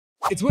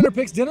It's Winter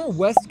Picks Dinner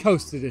West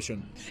Coast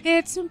Edition.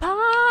 It's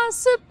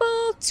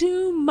impossible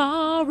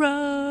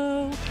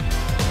tomorrow.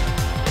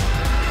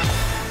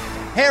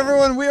 Hey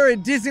everyone, we are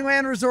at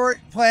Disneyland Resort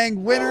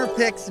playing Winter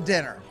Picks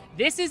Dinner.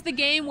 This is the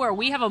game where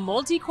we have a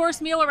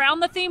multi-course meal around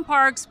the theme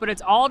parks, but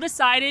it's all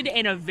decided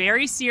in a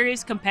very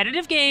serious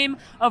competitive game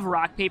of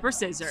rock, paper,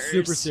 scissors.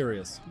 Super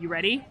serious. You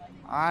ready?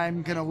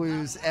 I'm gonna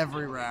lose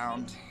every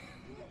round.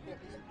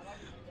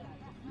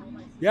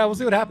 Yeah, we'll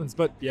see what happens,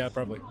 but yeah,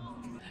 probably.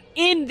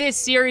 In this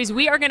series,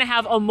 we are going to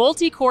have a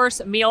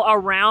multi-course meal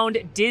around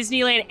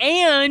Disneyland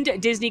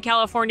and Disney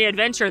California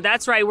Adventure.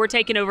 That's right, we're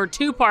taking over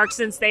 2 parks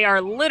since they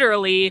are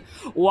literally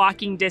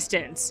walking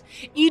distance.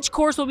 Each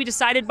course will be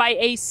decided by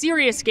a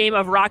serious game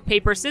of rock,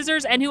 paper,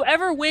 scissors, and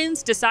whoever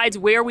wins decides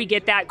where we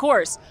get that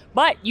course.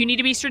 But you need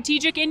to be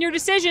strategic in your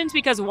decisions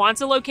because once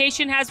a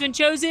location has been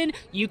chosen,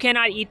 you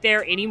cannot eat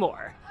there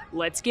anymore.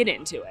 Let's get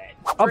into it.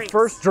 Up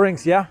first,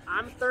 drinks, yeah?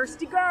 I'm a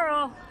thirsty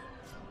girl.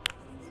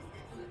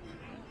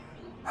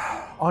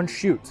 On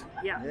shoot.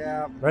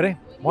 Yeah. Ready?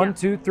 1,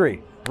 2,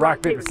 3.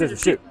 Rock, paper,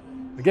 scissors, shoot.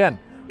 Again.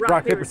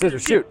 Rock, paper,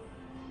 scissors, shoot.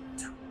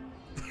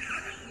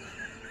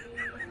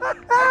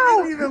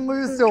 I didn't even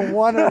lose to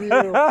one of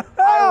you.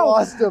 I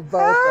lost to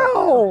both.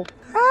 Ow!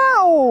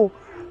 Ow!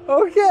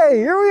 Okay,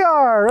 here we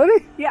are.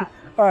 Ready? Yeah.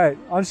 All right,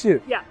 on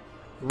shoot. Yeah.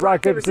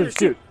 Rock, paper, scissors,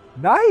 shoot.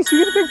 Nice,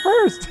 you get to pick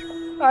first.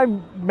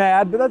 I'm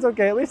mad, but that's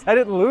okay. At least I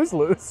didn't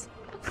lose.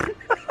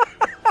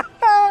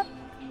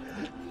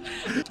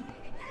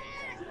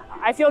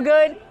 I feel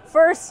good.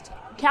 First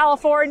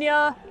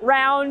California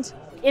round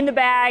in the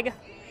bag.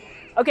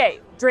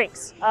 Okay,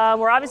 drinks.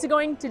 We're obviously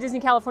going to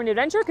Disney California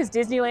Adventure because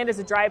Disneyland is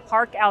a drive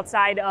park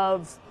outside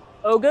of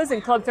Oga's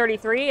and Club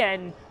 33,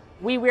 and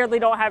we weirdly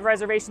don't have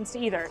reservations to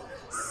either.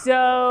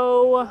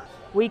 So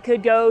we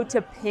could go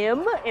to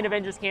PIM in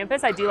Avengers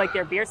Campus. I do like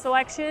their beer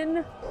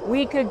selection.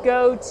 We could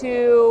go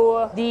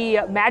to the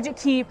Magic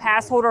Key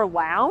Pass Holder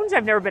Lounge.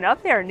 I've never been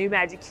up there, a new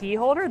Magic Key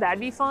holder, that'd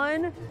be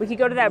fun. We could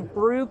go to that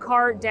brew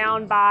cart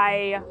down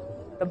by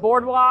the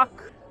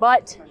boardwalk,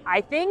 but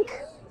I think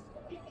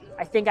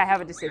I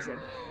have a decision.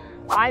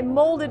 I'm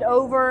molded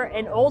over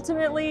and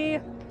ultimately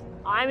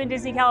I'm in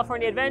Disney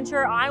California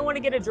Adventure. I want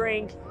to get a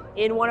drink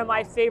in one of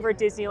my favorite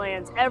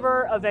Disneylands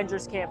ever,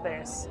 Avengers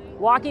Campus.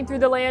 Walking through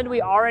the land, we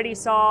already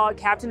saw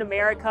Captain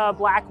America,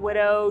 Black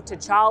Widow,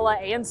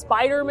 T'Challa, and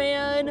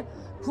Spider-Man.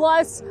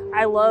 Plus,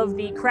 I love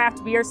the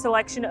craft beer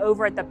selection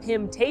over at the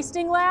PIM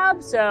Tasting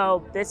Lab,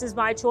 so this is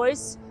my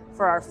choice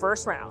for our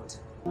first round.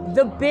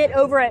 The bit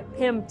over at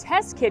PIM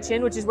Test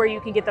Kitchen, which is where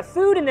you can get the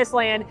food in this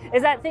land,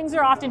 is that things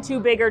are often too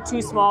big or too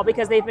small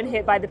because they've been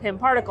hit by the PIM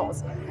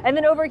particles. And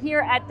then over here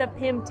at the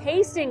PIM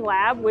Tasting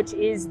Lab, which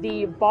is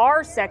the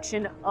bar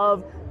section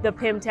of the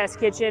PIM Test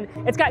Kitchen,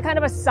 it's got kind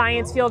of a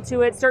science feel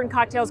to it. Certain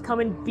cocktails come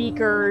in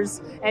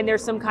beakers, and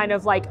there's some kind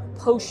of like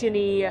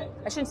potion-y,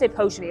 I shouldn't say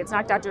potion-y, it's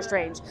not Doctor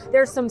Strange.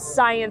 There's some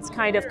science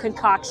kind of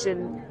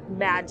concoction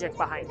magic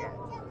behind it.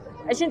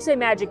 I shouldn't say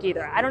magic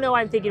either. I don't know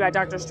why I'm thinking about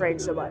Doctor Strange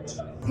so much.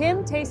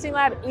 PIM Tasting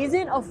Lab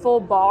isn't a full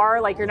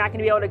bar, like you're not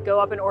gonna be able to go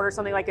up and order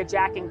something like a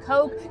Jack and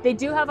Coke. They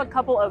do have a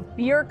couple of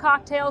beer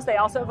cocktails. They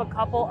also have a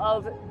couple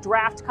of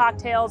draft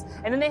cocktails,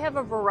 and then they have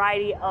a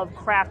variety of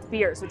craft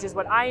beers, which is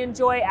what I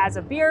enjoy as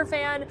a beer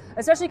fan,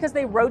 especially because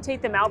they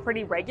rotate them out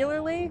pretty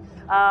regularly.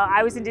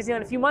 I was in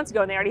Disneyland a few months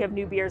ago and they already have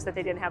new beers that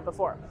they didn't have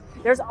before.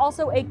 There's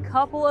also a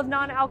couple of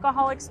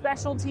non-alcoholic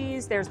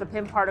specialties. There's the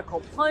PIM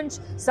Particle Punch.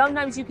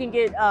 Sometimes you can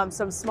get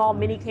some small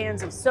mini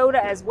cans of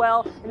soda as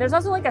well. And there's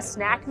also like a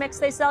snack mix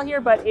they sell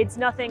here, but it's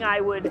nothing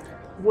I would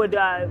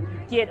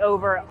get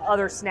over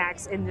other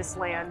snacks in this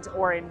land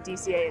or in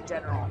DCA in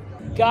general.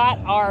 Got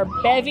our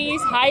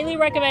bevies. Highly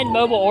recommend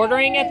mobile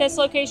ordering at this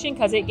location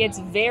because it gets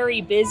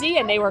very busy,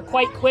 and they were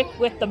quite quick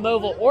with the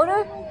mobile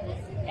order.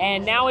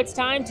 And now it's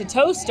time to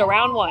toast to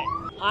round 1.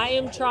 I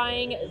am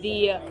trying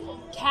the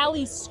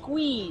Cali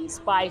Squeeze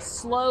by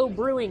Slow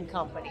Brewing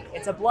Company.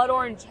 It's a blood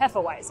orange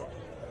Hefeweizen.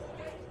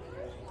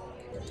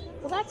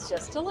 Well, that's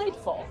just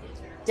delightful.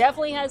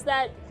 Definitely has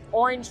that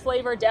orange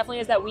flavor, definitely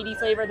has that weedy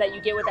flavor that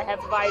you get with the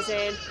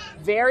Hefeweizen.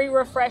 Very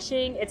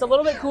refreshing. It's a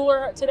little bit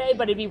cooler today,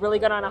 but it'd be really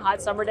good on a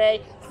hot summer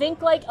day.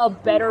 Think like a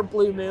better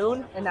Blue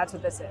Moon, and that's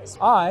what this is.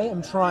 I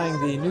am trying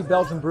the New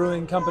Belgium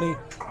Brewing Company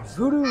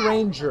Voodoo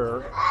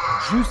Ranger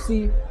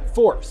Juicy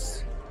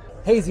Force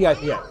Hazy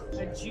IPA.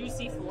 The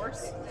Juicy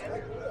Force?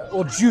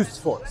 Well, Juice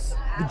Force.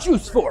 The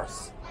Juice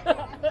Force.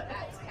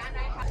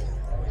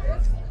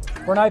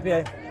 For an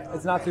IPA,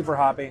 it's not super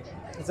hoppy.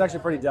 It's actually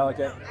pretty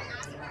delicate.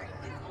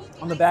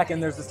 On the back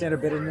end, there's the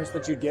standard bitterness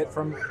that you'd get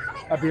from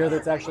a beer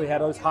that's actually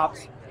had those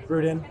hops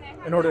brewed in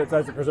order to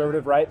as a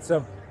preservative, right?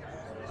 So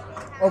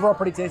overall,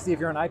 pretty tasty if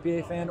you're an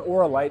IPA fan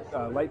or a light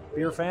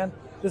beer fan.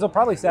 This will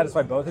probably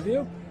satisfy both of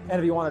you. And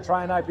if you want to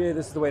try an IPA,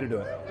 this is the way to do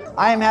it.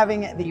 I am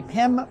having the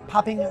PIM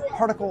Popping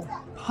Particle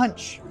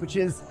Punch, which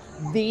is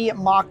the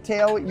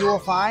mocktail you will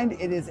find.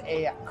 It is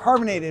a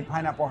carbonated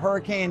pineapple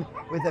hurricane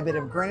with a bit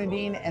of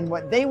grenadine and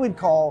what they would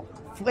call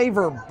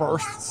flavor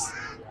bursts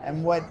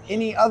and what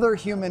any other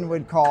human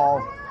would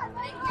call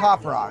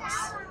pop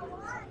rocks.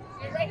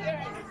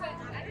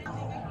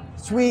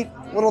 It's sweet,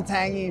 a little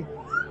tangy.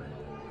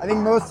 I think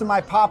most of my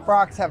Pop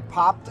Rocks have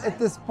popped at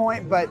this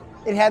point, but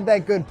it had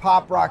that good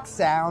Pop Rock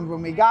sound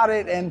when we got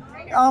it. And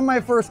on my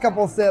first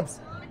couple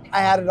sips, I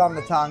had it on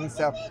the tongue.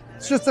 So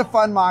it's just a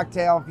fun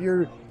mocktail. If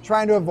you're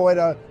trying to avoid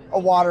a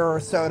water or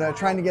a soda,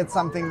 trying to get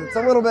something that's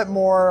a little bit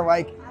more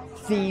like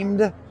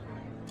themed,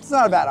 it's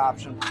not a bad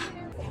option.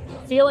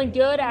 Feeling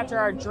good after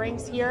our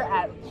drinks here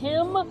at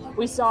PIM.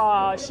 We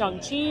saw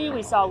Shang-Chi,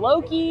 we saw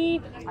Loki,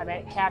 I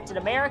met Captain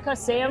America,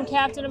 Sam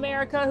Captain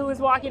America, who was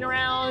walking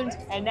around,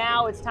 and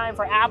now it's time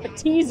for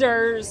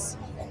appetizers.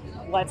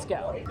 Let's go.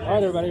 All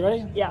right, everybody,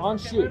 ready? Yeah. On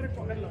shoot.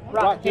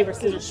 Rock, paper,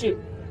 scissors, shoot.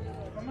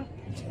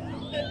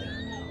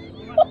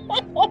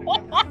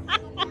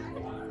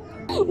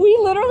 We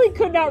literally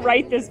could not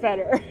write this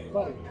better.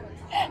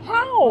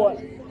 How?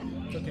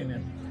 It's okay,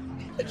 man.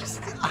 I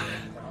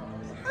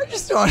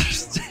just don't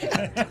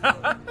understand.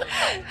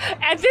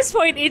 At this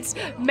point, it's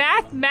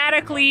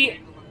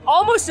mathematically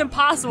almost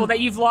impossible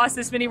that you've lost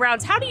this many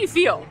rounds. How do you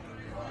feel?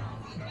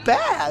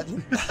 Bad.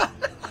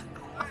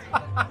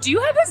 Do you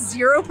have a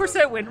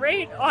 0% win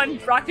rate on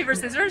rock, paper,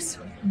 scissors?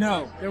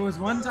 No, there was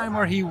one time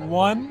where he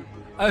won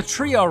a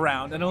trio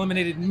round and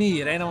eliminated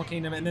me at Animal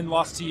Kingdom and then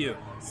lost to you.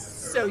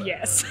 So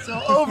yes.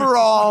 So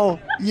overall,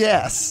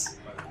 yes.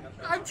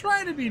 I'm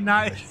trying to be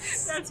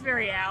nice. That's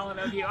very Alan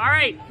of you. All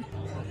right.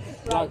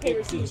 Rock,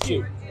 paper, scissors,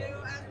 shoot.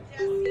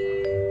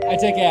 I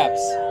take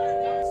apps.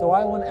 So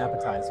I won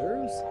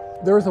appetizers.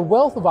 There is a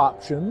wealth of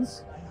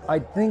options. I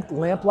think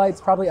Lamplight's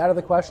probably out of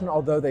the question,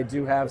 although they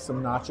do have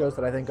some nachos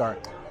that I think are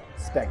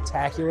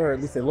spectacular, or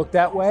at least they look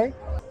that way.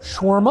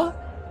 Shawarma.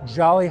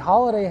 Jolly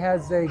Holiday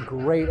has a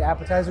great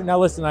appetizer. Now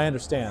listen, I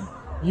understand.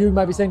 You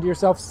might be saying to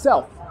yourself,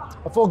 Self,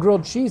 a full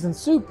grilled cheese and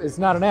soup is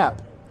not an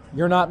app.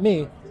 You're not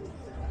me.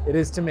 It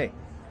is to me.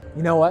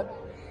 You know what?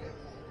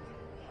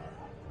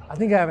 I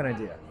think I have an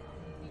idea.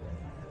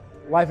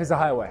 Life is a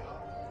highway.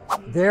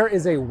 There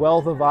is a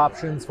wealth of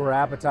options for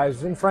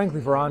appetizers and frankly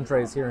for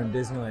entrees here in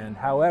Disneyland.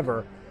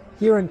 However,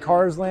 here in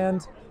Cars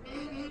Land,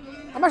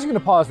 I'm actually going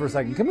to pause for a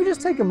second. Can we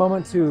just take a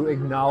moment to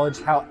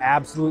acknowledge how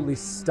absolutely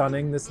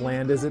stunning this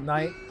land is at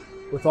night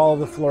with all of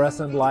the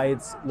fluorescent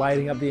lights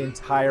lighting up the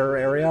entire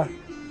area?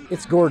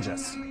 It's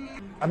gorgeous.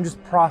 I'm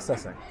just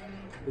processing.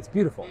 It's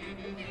beautiful.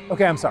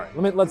 Okay, I'm sorry.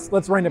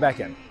 Let's rein it back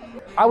in.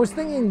 I was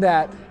thinking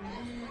that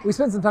we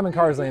spent some time in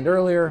Cars Land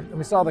earlier and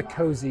we saw the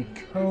Cozy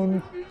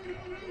Cone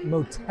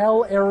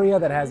motel area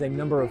that has a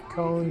number of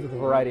cones with a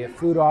variety of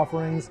food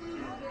offerings.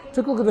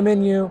 Took a look at the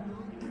menu.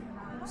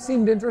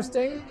 Seemed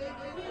interesting.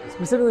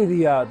 Specifically,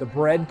 the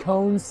bread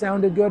cones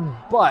sounded good,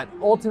 but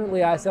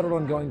ultimately I settled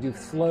on going to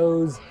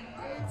Flo's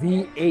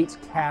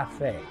V8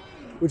 Cafe,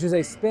 which is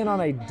a spin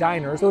on a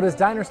diner, so it is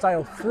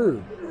diner-style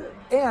food.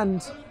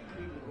 And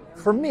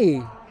for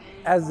me,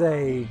 as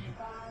a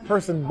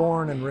person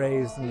born and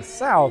raised in the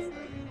South,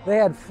 they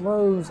had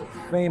Flo's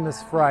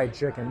famous fried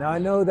chicken. Now I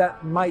know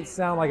that might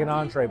sound like an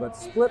entree, but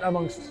split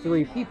amongst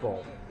 3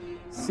 people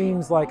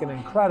seems like an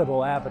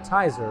incredible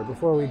appetizer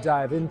before we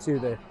dive into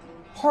the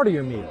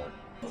heartier meal.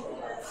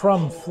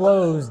 From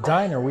Flo's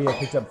Diner, we have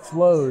picked up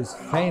Flo's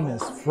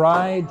famous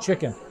fried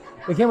chicken.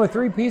 It came with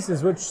 3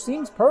 pieces, which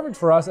seems perfect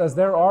for us as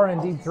there are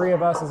indeed 3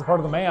 of us as a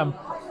part of the MAM.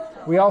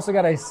 We also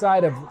got a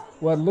side of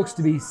what looks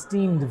to be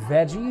steamed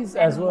veggies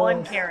as well.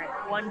 One carrot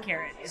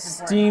is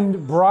important.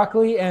 Steamed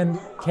broccoli and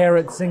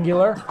carrot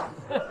singular.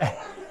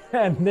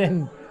 And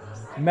then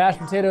mashed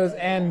potatoes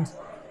and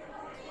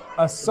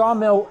a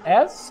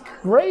sawmill-esque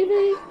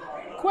gravy?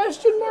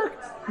 Question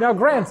mark? Now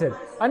granted,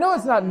 I know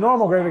it's not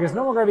normal gravy because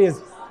normal gravy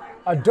is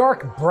a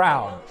dark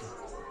brown.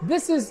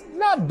 This is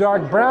not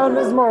dark brown,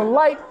 this is more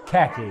light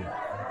khaki.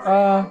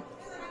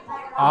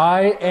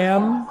 I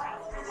am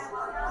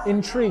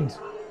intrigued.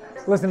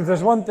 Listen, if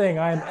there's one thing,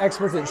 I am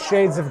expert at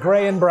shades of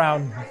gray and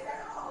brown.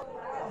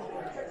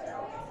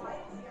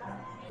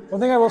 One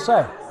thing I will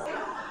say,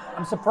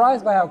 I'm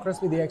surprised by how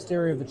crispy the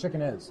exterior of the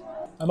chicken is.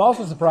 I'm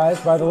also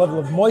surprised by the level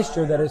of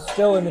moisture that is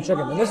still in the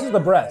chicken. And this is the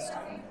breast.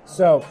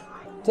 So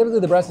typically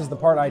the breast is the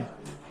part I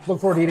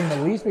look forward to eating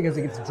the least because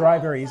it gets dry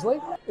very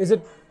easily. Is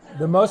it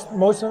the most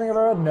something I've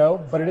ever had?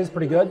 No, but it is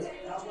pretty good.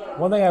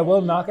 One thing I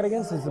will knock it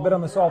against is a bit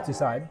on the salty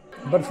side.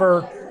 But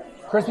for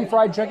crispy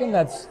fried chicken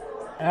that's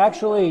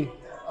actually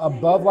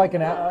above like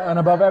an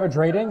above average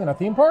rating in a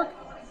theme park,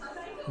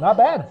 not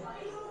bad.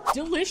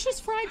 Delicious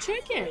fried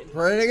chicken.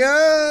 Pretty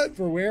good.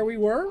 For where we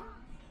were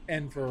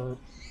and for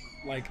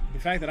like the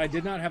fact that I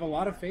did not have a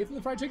lot of faith in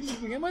the fried chicken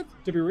to begin with,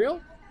 to be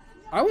real,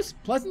 I was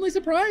pleasantly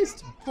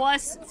surprised.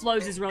 Plus,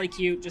 Flo's is really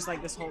cute, just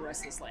like this whole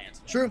rest of this land.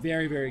 True.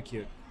 Very, very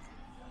cute.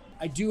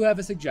 I do have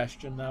a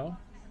suggestion though.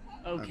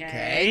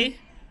 Okay.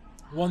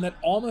 One that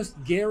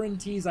almost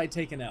guarantees I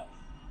take an L.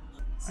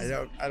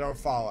 I don't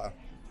follow.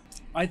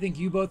 I think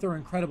you both are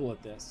incredible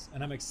at this,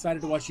 and I'm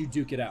excited to watch you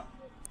duke it out.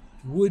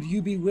 Would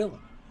you be willing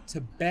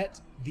to bet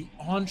the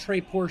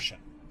entree portion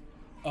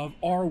of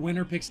our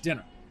Winter Picks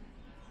dinner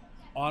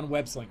on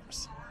Web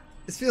Slingers?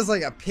 This feels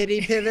like a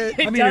pity pivot.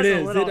 It I mean, does it a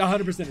is. little. It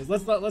 100% is.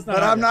 Let's not. But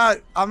hide I'm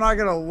it. not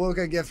gonna look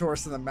a gift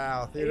horse in the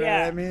mouth. You know what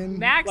I mean?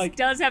 Max Like-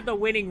 does have the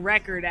winning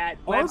record at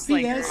web RPS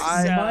slingers, so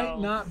might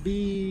not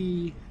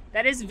be.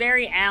 that is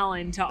very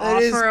Allen to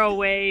That is- offer a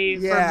way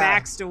for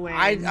Max to win.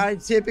 I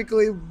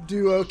typically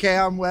do okay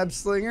on web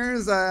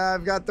slingers.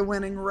 I've got the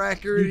winning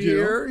record You do?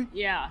 here.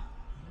 Yeah.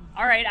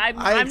 All right, I'm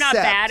I not accept.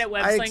 bad at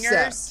web I slingers.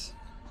 accept.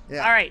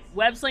 Yeah. All right,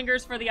 web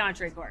slingers for the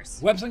entree course.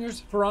 Web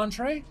slingers for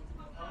entree?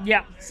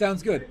 Yeah.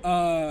 Sounds good.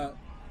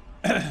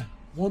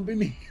 Won't be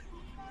me.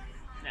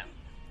 No.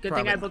 Good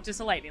Probably thing I not. booked us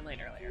a lightning lane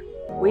earlier.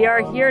 We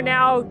are here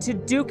now to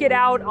duke it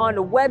out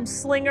on web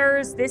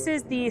slingers. This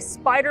is the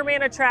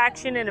Spider-Man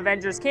attraction in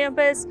Avengers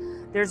Campus.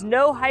 There's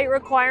no height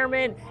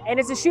requirement, and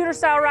it's a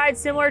shooter-style ride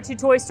similar to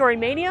Toy Story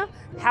Mania.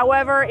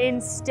 However,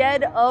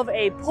 instead of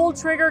a pull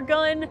trigger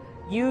gun,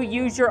 you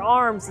use your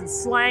arms and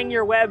slang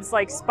your webs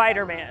like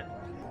Spider-Man.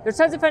 There's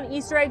tons of fun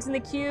Easter eggs in the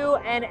queue,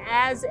 and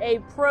as a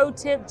pro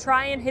tip,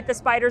 try and hit the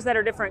spiders that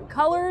are different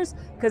colors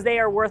because they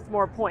are worth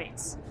more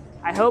points.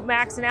 I hope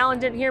Max and Alan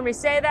didn't hear me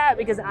say that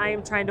because I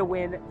am trying to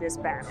win this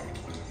battle.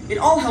 It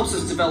all helps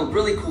us develop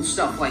really cool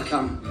stuff like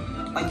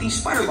these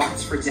spider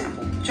bots, for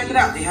example. Check it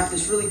out, they have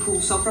this really cool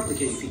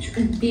self-replicating feature.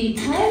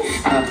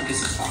 Because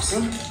This is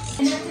awesome.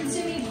 and they're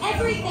consuming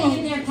everything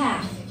in their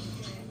path.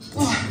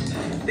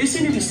 They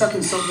seem to be stuck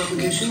in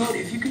self-replication mode.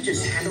 If you could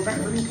just handle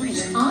that for me,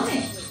 please. On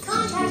it.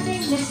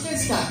 Contacting Mr.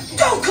 Stark.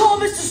 Don't call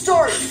Mr.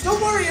 Stark!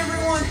 Don't worry,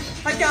 everyone.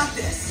 I got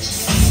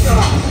this.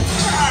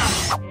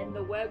 And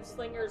the web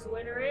slingers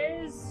winner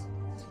is...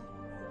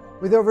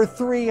 With over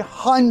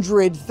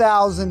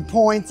 300,000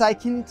 points, I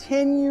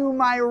continue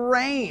my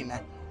reign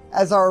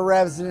as our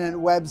resident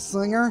web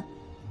slinger.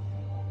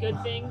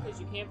 Good thing, because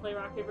you can't play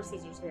rock, paper,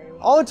 scissors very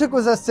well. All it took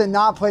was us to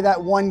not play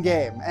that one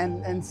game,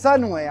 and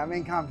suddenly I'm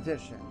in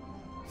competition.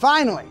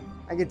 Finally,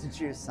 I get to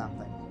choose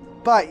something.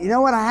 But you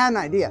know what? I had an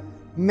idea.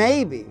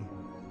 Maybe,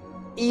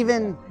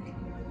 even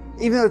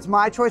though it's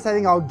my choice, I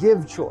think I'll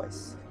give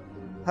choice.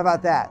 How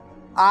about that?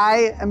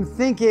 I am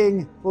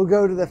thinking we'll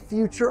go to the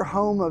future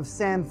home of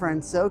San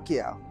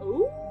Francisco.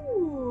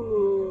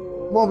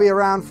 Ooh. Won't be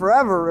around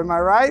forever, am I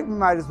right? We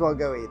might as well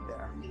go eat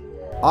there.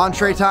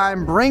 Entree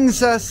time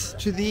brings us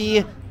to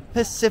the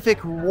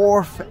Pacific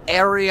Wharf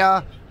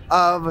area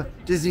of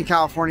Disney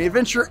California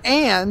Adventure,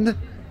 and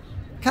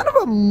kind of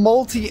a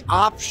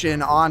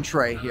multi-option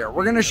entree here.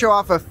 We're gonna show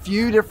off a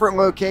few different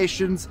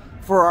locations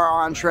for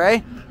our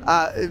entree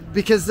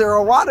because there are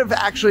a lot of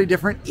actually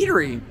different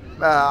eatery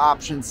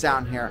options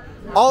down here.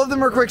 All of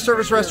them are quick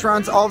service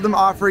restaurants, all of them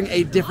offering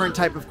a different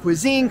type of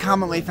cuisine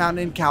commonly found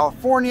in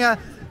California.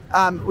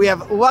 We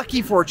have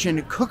Lucky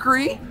Fortune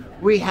Cookery,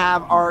 we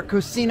have our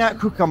Cocina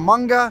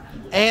Cucamonga,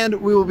 and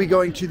we will be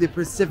going to the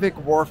Pacific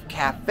Wharf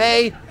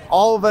Cafe,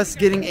 all of us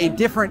getting a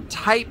different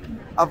type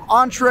of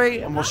entree,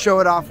 and we'll show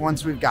it off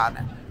once we've gotten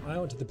it. I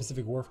went to the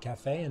Pacific Wharf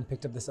Cafe and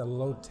picked up this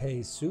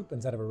elote soup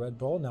inside of a red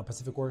bowl. Now,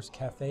 Pacific Wharf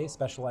Cafe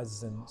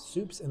specializes in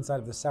soups inside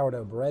of the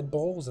sourdough bread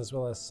bowls, as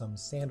well as some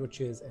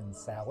sandwiches and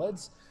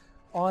salads.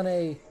 On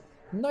a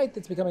night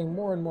that's becoming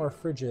more and more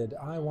frigid,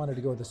 I wanted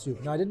to go with the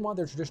soup. Now, I didn't want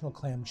their traditional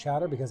clam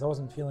chowder because I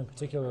wasn't feeling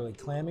particularly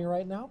clammy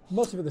right now.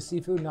 Mostly for the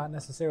seafood, not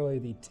necessarily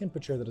the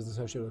temperature that is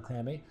associated with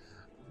clammy.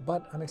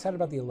 But I'm excited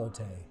about the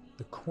elote,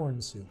 the corn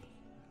soup.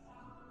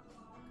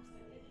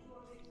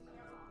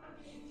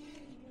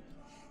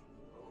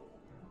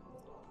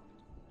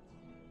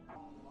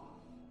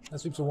 That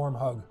soup's a warm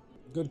hug.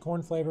 Good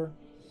corn flavor.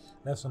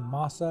 They have some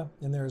masa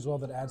in there as well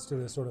that adds to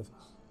the sort of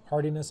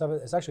heartiness of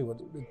it. It's actually what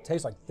it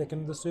tastes like,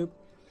 thickened the soup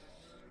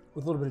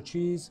with a little bit of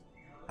cheese,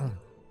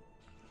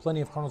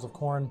 plenty of kernels of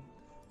corn,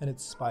 and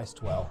it's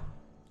spiced well,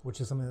 which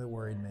is something that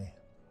worried me.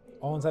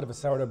 All inside of a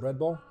sourdough bread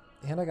bowl,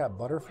 and I got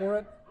butter for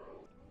it.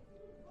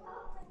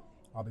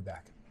 I'll be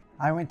back.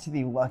 I went to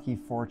the Lucky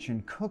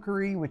Fortune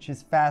Cookery, which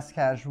is fast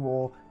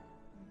casual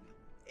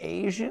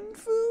Asian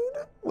food,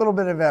 a little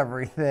bit of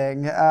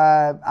everything.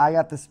 I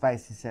got the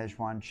spicy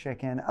Szechuan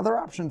chicken. Other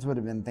options would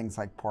have been things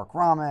like pork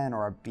ramen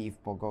or a beef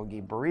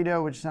bulgogi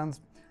burrito, which sounds,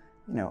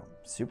 you know,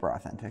 super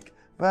authentic.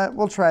 But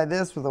we'll try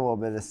this with a little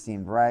bit of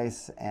steamed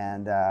rice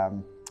and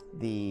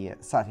the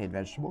sauteed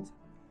vegetables.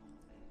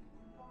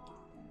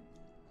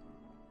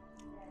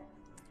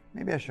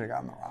 Maybe I should have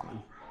gotten the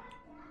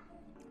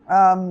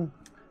ramen.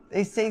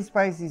 They say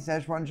spicy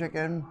Szechuan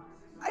chicken.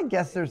 I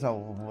guess there's a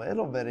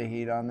little bit of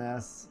heat on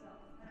this,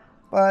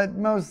 but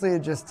mostly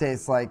it just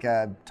tastes like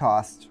a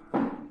tossed,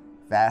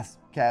 fast,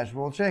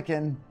 casual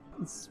chicken.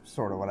 It's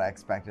sort of what I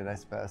expected, I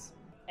suppose.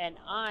 And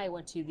I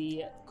went to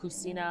the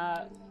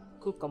Cocina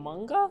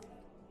Cucamonga.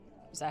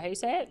 Is that how you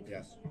say it?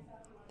 Yes.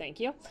 Thank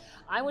you.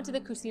 I went to the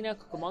Cocina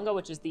Cucamonga,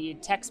 which is the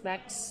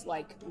Tex-Mex,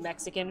 like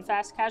Mexican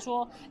fast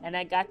casual, and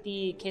I got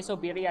the queso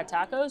birria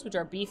tacos, which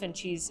are beef and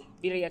cheese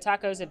birria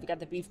tacos. They've got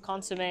the beef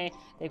consomme.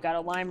 They've got a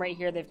lime right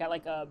here. They've got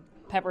like a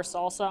pepper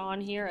salsa on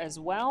here as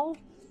well.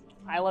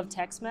 I love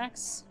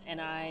Tex-Mex,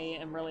 and I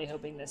am really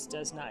hoping this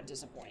does not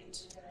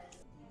disappoint.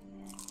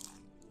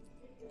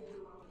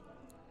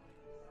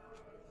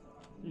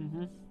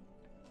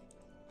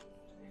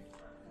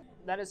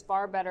 That is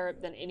far better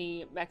than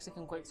any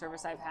Mexican quick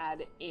service I've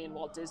had in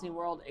Walt Disney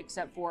World,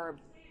 except for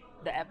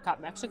the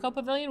Epcot Mexico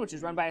Pavilion, which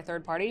is run by a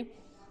third party.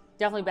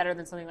 Definitely better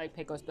than something like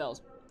Pecos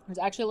Bill's. There's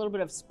actually a little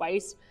bit of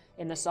spice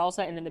in the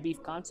salsa and in the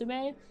beef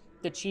consomme.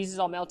 The cheese is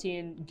all melty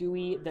and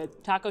gooey. The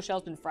taco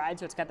shell's been fried,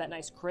 so it's got that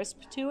nice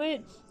crisp to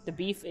it. The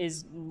beef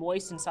is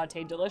moist and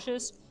sauteed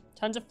delicious.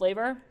 Tons of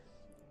flavor.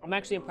 I'm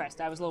actually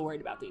impressed. I was a little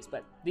worried about these,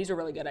 but these are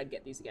really good. I'd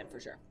get these again for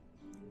sure.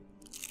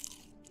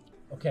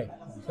 Okay,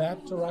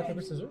 back to rock,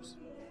 paper, scissors.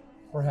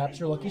 Perhaps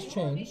your luck has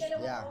changed.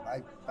 Yeah,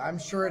 I'm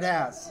sure it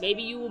has.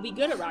 Maybe you will be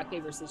good at rock,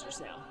 paper,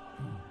 scissors now.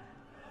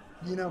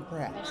 You know,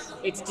 perhaps.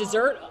 It's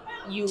dessert.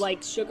 You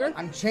like sugar?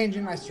 I'm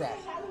changing my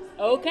strategy.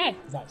 Okay.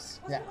 Nice.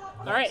 Yeah.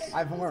 All right.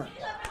 I've learned.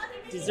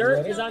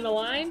 Dessert is on the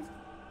line.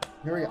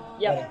 Here we go.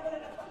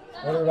 Yep.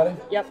 Ready, everybody?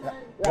 Yep.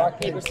 Rock,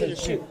 paper,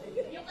 scissors, shoot.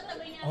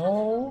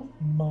 Oh,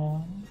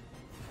 Mom.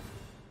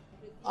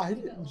 I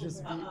didn't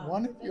just beat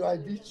one of you, I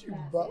beat you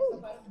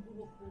both.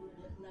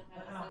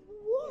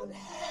 What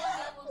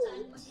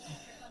happened?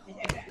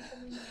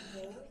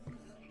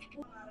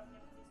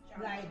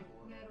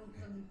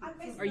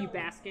 Are you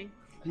basking?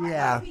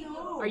 Yeah.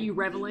 Are you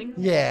reveling?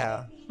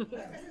 Yeah.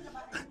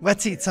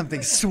 Let's eat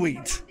something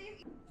sweet.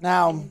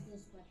 Now,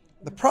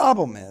 the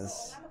problem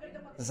is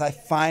I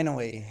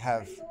finally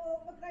have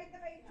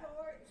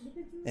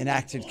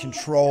enacted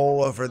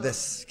control over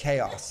this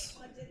chaos.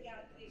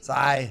 As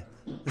I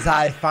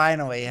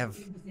finally have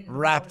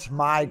wrapped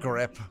my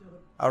grip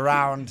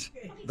around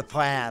the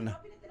plan.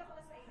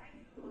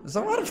 There's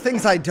a lot of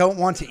things I don't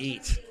want to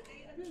eat.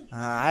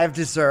 I have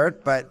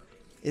dessert, but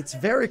it's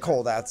very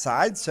cold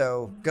outside,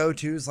 so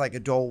go-tos like a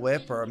Dole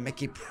Whip or a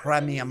Mickey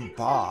Premium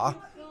Bar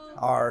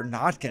are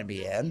not going to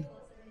be in.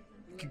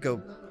 I could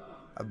go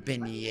a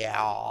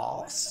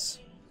beignets.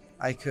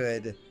 I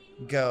could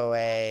go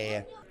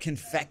a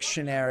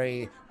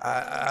confectionery,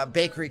 a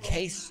bakery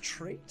case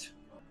treat.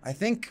 I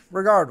think,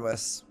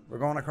 regardless, we're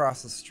going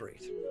across the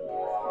street.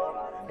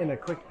 In a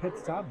quick pit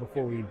stop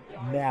before we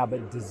nab a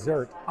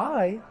dessert,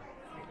 I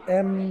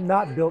am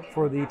not built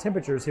for the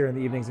temperatures here in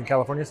the evenings in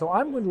California, so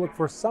I'm going to look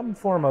for some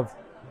form of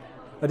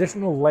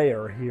additional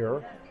layer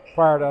here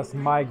prior to us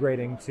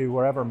migrating to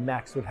wherever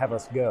Max would have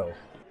us go.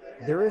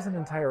 There is an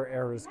entire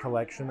Eras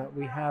collection that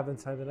we have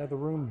inside that other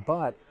room,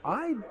 but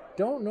I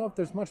don't know if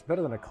there's much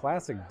better than a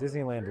classic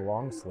Disneyland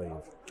long sleeve,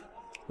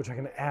 which I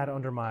can add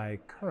under my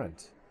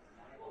current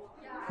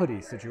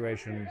hoodie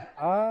situation.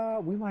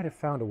 We might have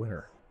found a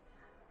winner.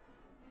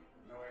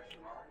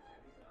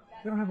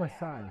 We don't have my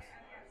size.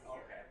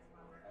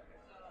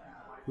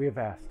 We have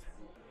asked.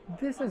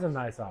 This is a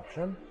nice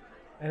option,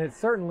 and it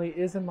certainly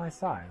is in my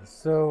size,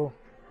 so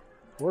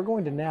we're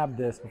going to nab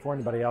this before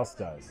anybody else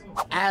does.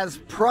 As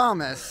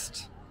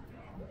promised,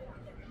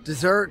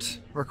 dessert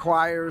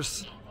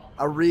requires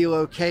a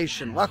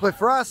relocation. Luckily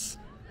for us,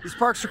 these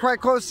parks are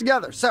quite close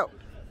together, so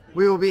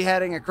we will be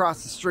heading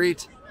across the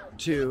street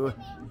to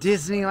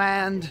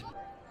Disneyland.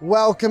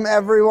 Welcome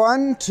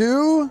everyone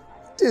to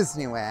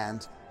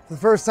Disneyland. For the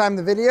first time in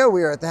the video,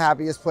 we are at the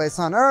happiest place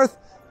on earth,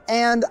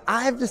 and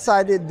I've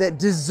decided that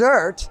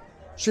dessert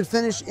should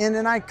finish in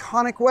an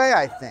iconic way,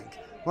 I think.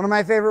 One of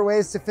my favorite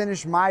ways to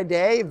finish my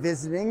day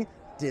visiting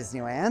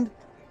Disneyland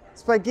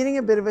is by getting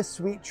a bit of a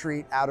sweet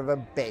treat out of a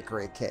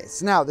bakery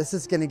case. Now, this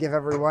is going to give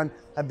everyone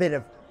a bit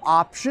of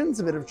options,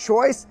 a bit of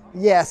choice.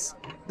 Yes,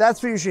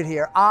 that's what you should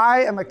hear.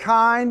 I am a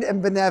kind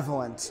and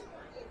benevolent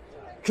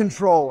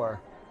controller.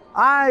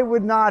 I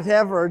would not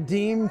ever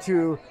deem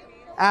to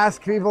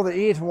ask people to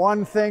eat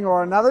one thing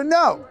or another.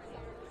 No,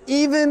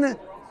 even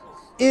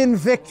in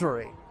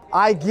victory,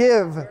 I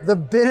give the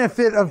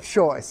benefit of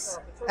choice.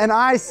 And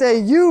I say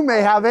you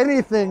may have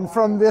anything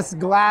from this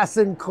glass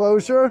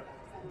enclosure,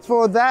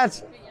 for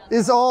that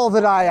is all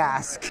that I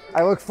ask.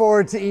 I look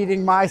forward to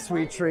eating my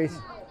sweet treat.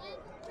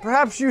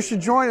 Perhaps you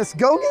should join us.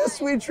 Go get a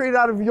sweet treat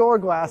out of your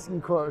glass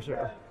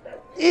enclosure.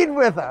 Eat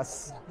with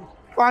us.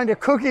 Find a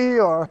cookie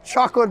or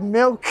chocolate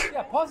milk.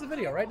 Yeah, pause the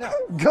video right now.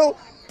 Go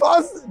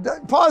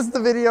pause the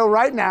video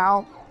right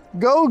now.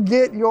 Go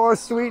get your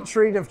sweet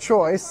treat of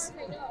choice.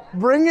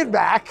 Bring it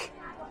back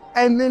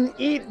and then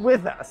eat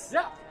with us.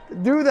 Yeah.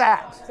 Do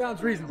that.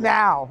 Sounds reasonable.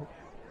 Now.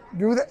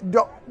 Do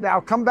that. Now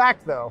come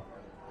back though.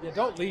 Yeah,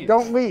 don't leave.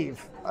 Don't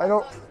leave. I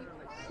don't.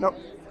 No.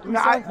 You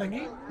No, sound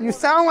clingy. you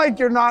sound like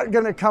you're not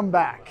gonna come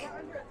back.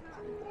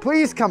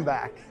 Please come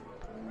back.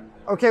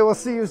 Okay, we'll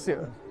see you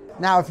soon.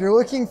 Now, if you're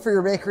looking for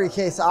your bakery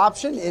case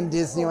option in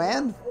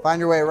Disneyland, find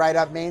your way right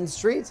up Main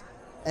Street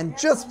and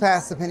just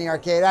past the Penny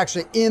Arcade,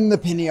 actually in the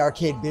Penny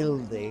Arcade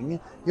building,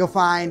 you'll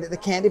find the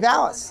Candy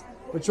Palace,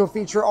 which will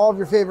feature all of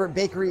your favorite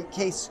bakery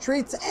case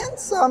treats and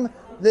some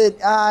that,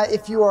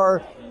 if you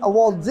are a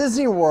Walt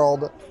Disney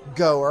World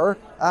goer,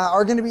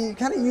 are going to be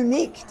kind of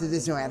unique to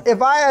Disneyland.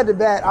 If I had to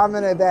bet, I'm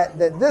going to bet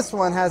that this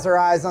one has her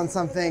eyes on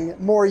something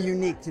more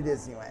unique to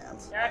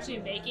Disneyland. They're actually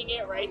making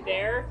it right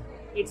there.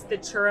 It's the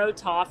churro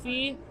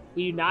toffee.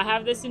 We do not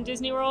have this in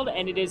Disney World,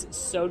 and it is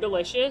so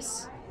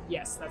delicious.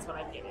 Yes, that's what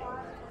I'm getting.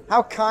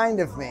 How kind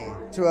of me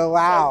to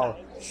allow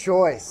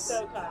choice,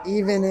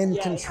 even in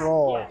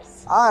control.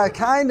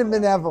 Kind of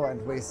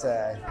benevolent, we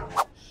say.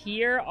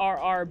 Here are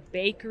our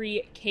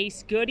bakery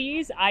case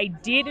goodies. I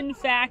did, in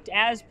fact,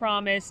 as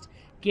promised,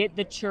 get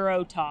the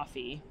churro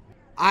toffee.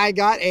 I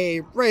got a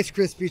Rice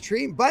Krispie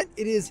treat, but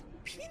it is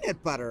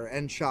peanut butter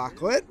and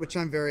chocolate, which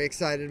I'm very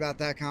excited about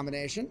that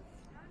combination.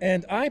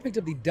 And I picked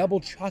up the double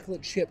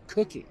chocolate chip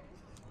cookie.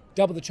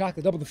 Double the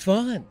chocolate, double the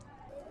fun.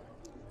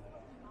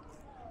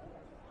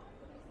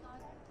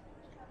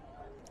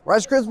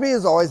 Rice Krispie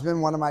has always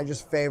been one of my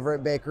just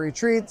favorite bakery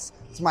treats.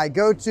 It's my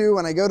go-to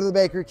when I go to the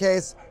bakery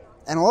case,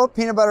 and a little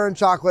peanut butter and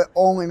chocolate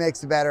only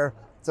makes it better.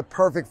 It's a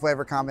perfect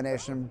flavor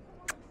combination.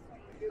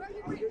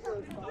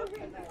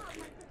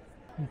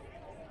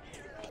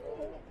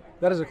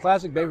 That is a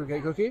classic bakery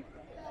cake cookie.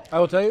 I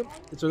will tell you,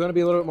 it's going to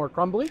be a little bit more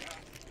crumbly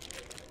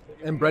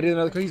and bready than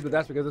other cookies, but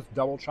that's because it's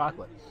double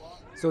chocolate.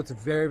 So it's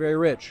very, very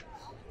rich.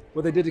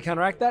 What they did to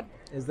counteract that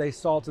is they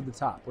salted the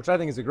top, which I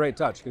think is a great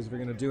touch, because if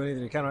you're going to do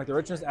anything to counteract the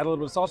richness, add a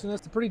little bit of saltiness.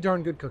 It's a pretty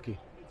darn good cookie.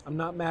 I'm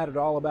not mad at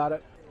all about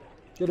it.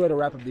 Good way to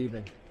wrap up the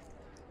evening.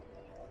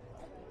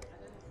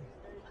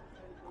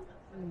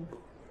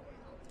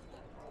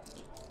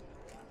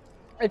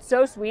 It's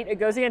so sweet. It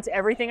goes against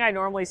everything I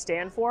normally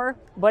stand for,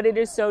 but it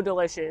is so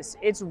delicious.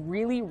 It's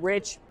really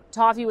rich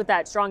toffee with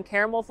that strong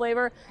caramel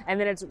flavor, and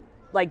then it's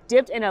like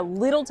dipped in a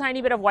little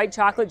tiny bit of white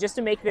chocolate just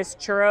to make this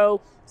churro,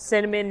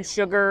 cinnamon,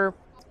 sugar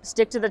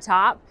stick to the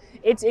top.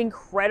 It's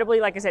incredibly,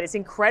 like I said, it's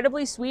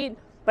incredibly sweet,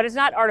 but it's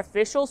not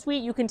artificial sweet.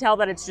 You can tell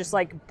that it's just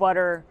like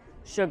butter,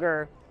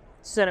 sugar,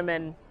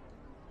 cinnamon,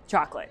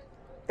 chocolate.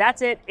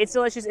 That's it. It's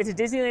delicious. It's a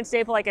Disneyland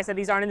staple. Like I said,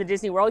 these aren't in the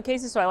Disney World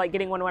cases, so I like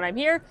getting one when I'm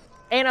here.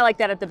 And I like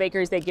that at the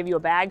bakeries, they give you a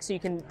bag, so you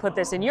can put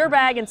this in your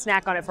bag and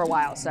snack on it for a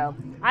while. So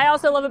I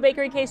also love a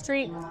bakery case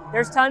treat.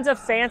 There's tons of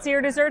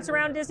fancier desserts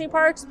around Disney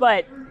parks,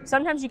 but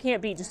sometimes you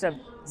can't beat just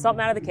something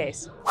out of the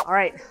case. All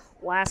right,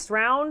 last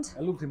round.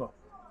 El último.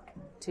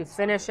 To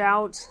finish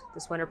out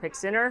this Winter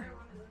Picks dinner,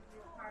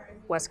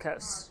 West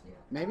Coast.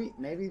 Maybe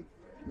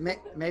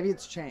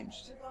it's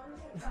changed.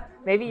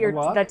 Maybe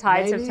the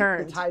tides Maybe have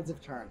turned. The tides have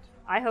turned.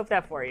 I hope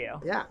that for you.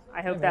 Yeah.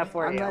 I hope that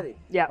for you. I'm ready.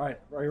 Yeah. All right,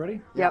 are you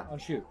ready? Yep. I'll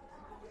shoot.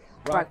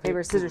 Rock,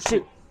 paper, scissors,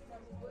 shoot.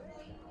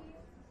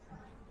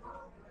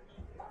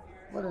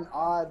 What an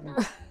odd.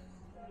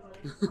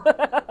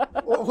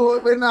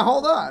 Wait, now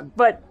hold on.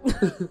 But,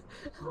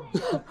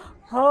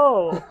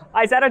 oh,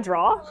 is that a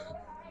draw?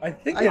 I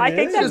think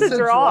that's a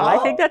draw. I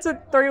think that's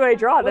a three-way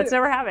draw. That's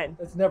never happened.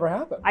 It's never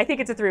happened. I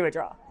think it's a three-way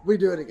draw. We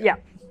do it again. Yeah.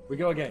 We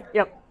go again.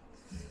 Yep.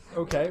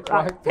 Okay.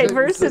 Rock,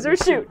 paper, scissors,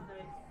 shoot.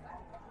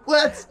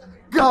 Let's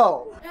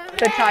go.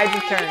 The tides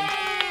have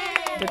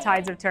turned. The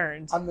tides have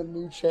turned. I'm the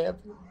new champ.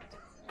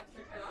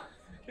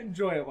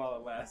 Enjoy it while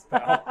it lasts,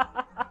 pal.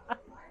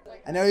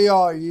 I know you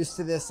all are used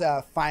to this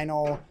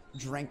final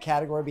drink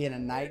category being a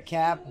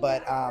nightcap,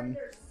 but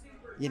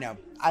you know,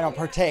 I don't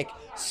partake.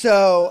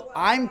 So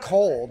I'm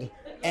cold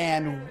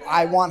and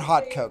I want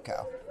hot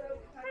cocoa.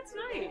 That's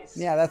nice.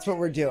 Yeah, that's what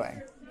we're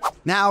doing.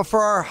 Now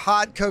for our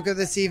hot cocoa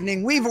this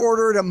evening, we've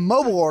ordered a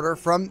mobile order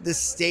from the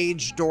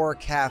Stage Door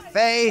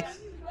Cafe.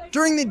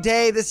 During the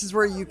day, this is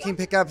where you can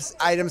pick up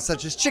items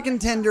such as chicken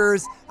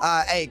tenders,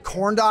 a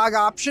corn dog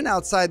option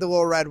outside the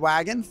Little Red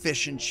Wagon,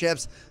 fish and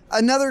chips,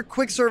 another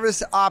quick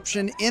service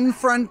option in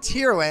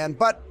Frontierland.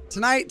 But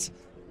tonight,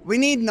 we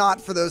need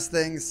not for those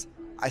things.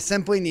 I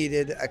simply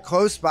needed a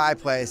close by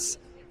place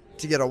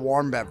to get a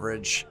warm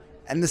beverage,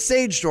 and the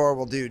Stage Door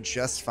will do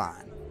just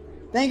fine.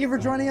 Thank you for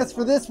joining us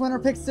for this Winter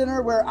Picks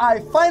dinner where I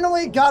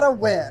finally got a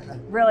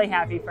win. Really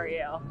happy for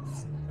you.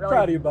 Really,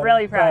 Proud of you, buddy.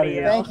 Really proud of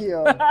you. Thank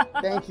you.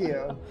 Thank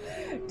you.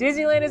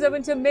 Disneyland is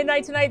open to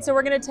midnight tonight, so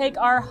we're going to take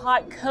our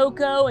hot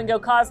cocoa and go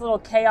cause a little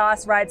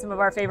chaos, ride some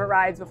of our favorite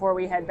rides before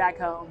we head back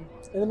home.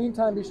 In the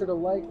meantime, be sure to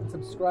like and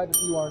subscribe if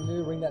you are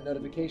new, ring that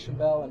notification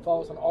bell, and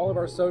follow us on all of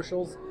our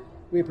socials.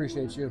 We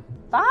appreciate you.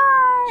 Bye.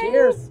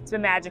 Cheers. It's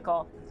been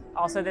magical.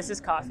 Also, this is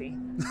coffee.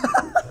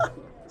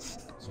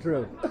 It's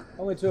true.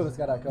 Only two of us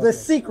got our coffee. The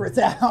secret's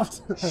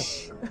out.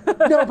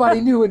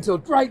 Nobody knew until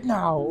right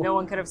now. No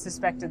one could have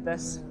suspected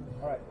this.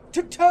 All right.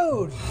 To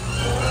Toad.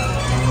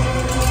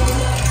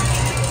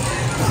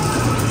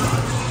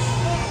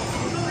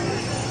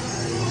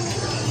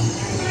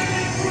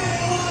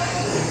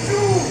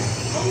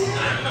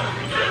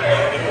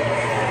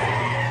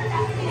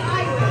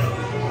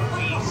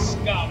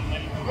 Scum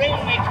and bring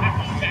me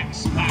Captain Jack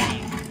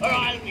Sparrow, or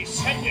I'll be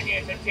sending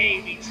you to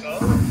Davy Joe.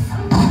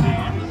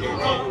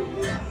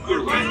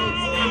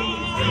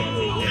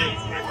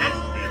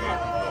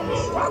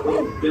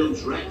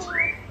 Builds right.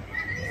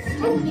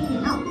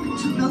 Sending help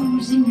to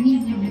those in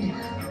need.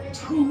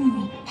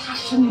 2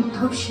 passion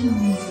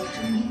potions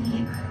to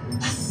me.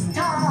 A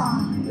star,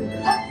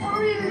 a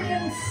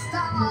brilliant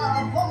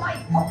star for my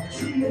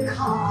fortune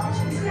card.